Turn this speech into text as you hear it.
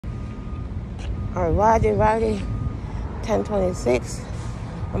Alrighty, 10:26.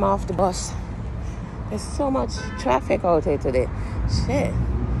 I'm off the bus. There's so much traffic out here today. Shit.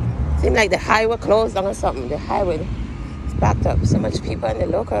 Seems like the highway closed down or something. The highway is backed up. So much people on the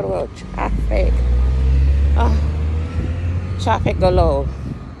local road. Traffic. Traffic galore.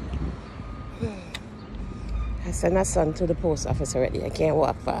 I sent my son to the post office already. I can't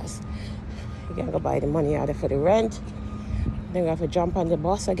walk fast. I gotta go buy the money out for the rent. Then we have to jump on the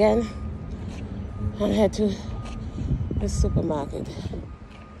bus again and head to the supermarket.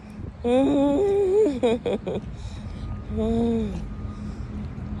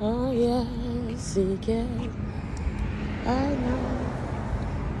 Oh yes, he can. I know.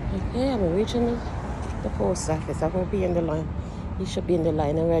 Okay, I'm reaching the post office. I won't be in the line. You should be in the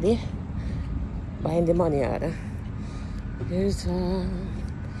line already. Buying the money order. His arm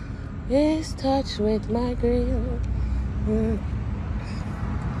is touched with my grief.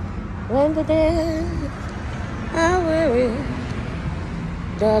 When the day I weary,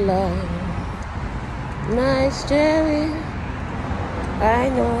 the long night's dreary, I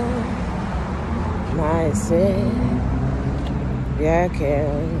know my Savior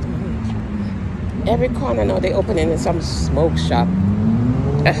can. Every corner now they opening in some smoke shop.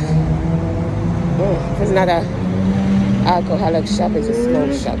 If it's not a alcoholic shop, it's a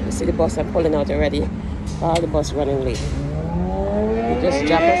smoke shop. You see the bus are pulling out already. All the bus running late. He just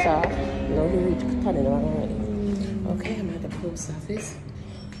dropped us off. No, he's turning around already. Okay, I'm at the post office.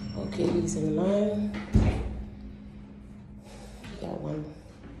 Okay, he's in line. Got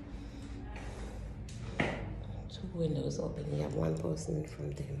two windows open. You have one person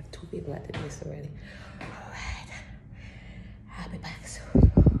from there. Two people at the desk already.